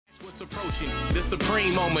What's approaching the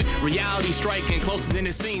supreme moment, reality striking closer than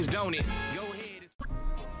it seems, don't it? Go ahead.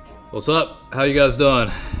 What's up? How you guys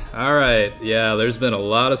doing? Alright, yeah, there's been a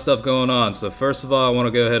lot of stuff going on. So first of all, I want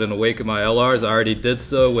to go ahead and awaken my LRs. I already did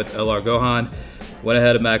so with LR Gohan. Went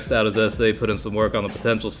ahead and maxed out his SA, put in some work on the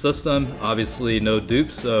potential system. Obviously no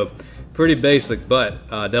dupes, so pretty basic, but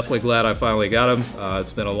definitely glad I finally got him.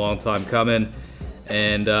 It's been a long time coming.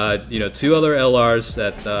 And, you know, two other LRs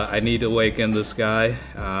that I need to awaken this guy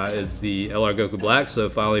is the LR Goku Black, so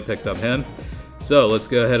finally picked up him. So let's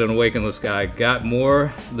go ahead and awaken this guy. Got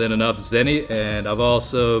more than enough Zenny, and I've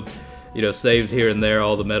also, you know, saved here and there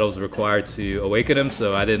all the medals required to awaken him,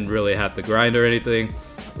 so I didn't really have to grind or anything,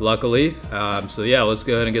 luckily. So yeah, let's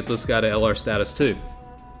go ahead and get this guy to LR status too.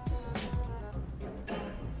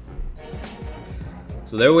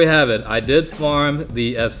 So there we have it. I did farm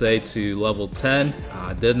the SA to level 10.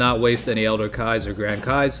 Did not waste any Elder Kais or Grand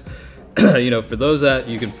Kais. You know, for those that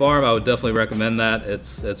you can farm, I would definitely recommend that.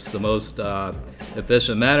 It's the most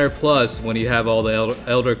efficient manner. Plus, when you have all the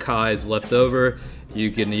Elder Kais left over,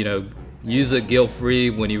 you can, you know, use it guilt-free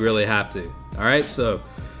when you really have to. All right, so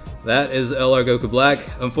that is LR Goku Black.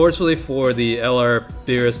 Unfortunately for the LR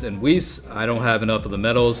Beerus and Whis, I don't have enough of the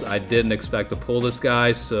medals. I didn't expect to pull this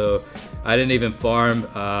guy, so I didn't even farm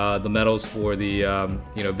the medals for the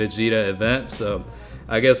you know, Vegeta event. So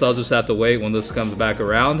I guess I'll just have to wait when this comes back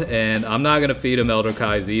around, and I'm not gonna feed him Elder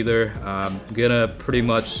Kais either. I'm gonna pretty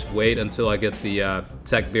much wait until I get the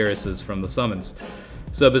Tech Beeruses from the summons.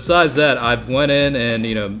 So besides that, I've went in and,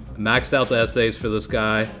 you know, maxed out the SAs for this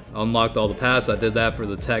guy, unlocked all the paths. I did that for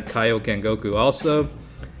the Tech Kaioken Goku also,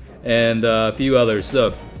 and a few others.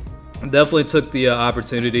 So definitely took the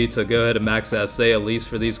opportunity to go ahead and max the SA at least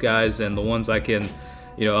for these guys, and the ones I can,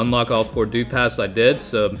 you know, unlock all 4 dupe paths I did.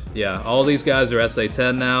 So yeah, all these guys are SA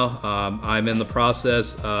 10 now. I'm in the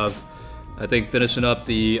process of, I think, finishing up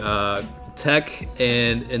the Tech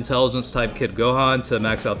and Intelligence type Kid Gohan to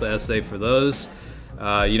max out the SA for those.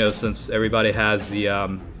 You know, since everybody has the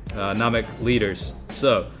Namek leaders.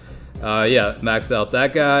 So, yeah, maxed out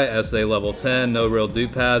that guy, SA level 10, no real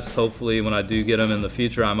dupe pass. Hopefully when I do get them in the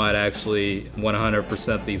future, I might actually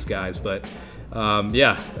 100% these guys. But,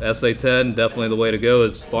 yeah, SA 10, definitely the way to go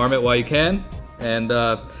is farm it while you can. And,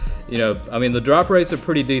 you know, I mean, the drop rates are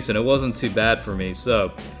pretty decent. It wasn't too bad for me.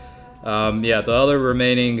 So, yeah, the other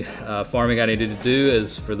remaining farming I needed to do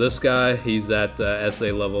is for this guy. He's at SA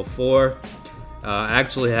level 4. I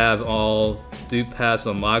actually have all dupe pass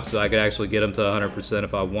unlocked, so I could actually get him to 100%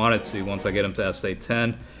 if I wanted to once I get him to SA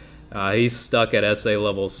 10. He's stuck at SA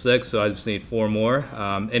level 6, so I just need 4 more.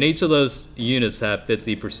 And each of those units have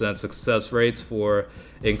 50% success rates for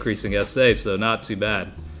increasing SA, so not too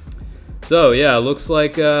bad. So yeah, looks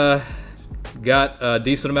like got a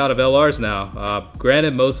decent amount of LRs now.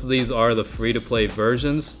 Granted, most of these are the free-to-play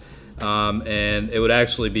versions, and it would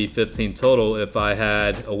actually be 15 total if I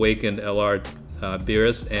had awakened LR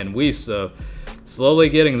Beerus and Whis, so slowly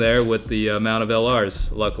getting there with the amount of LRs,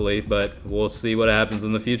 luckily, but we'll see what happens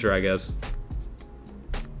in the future, I guess.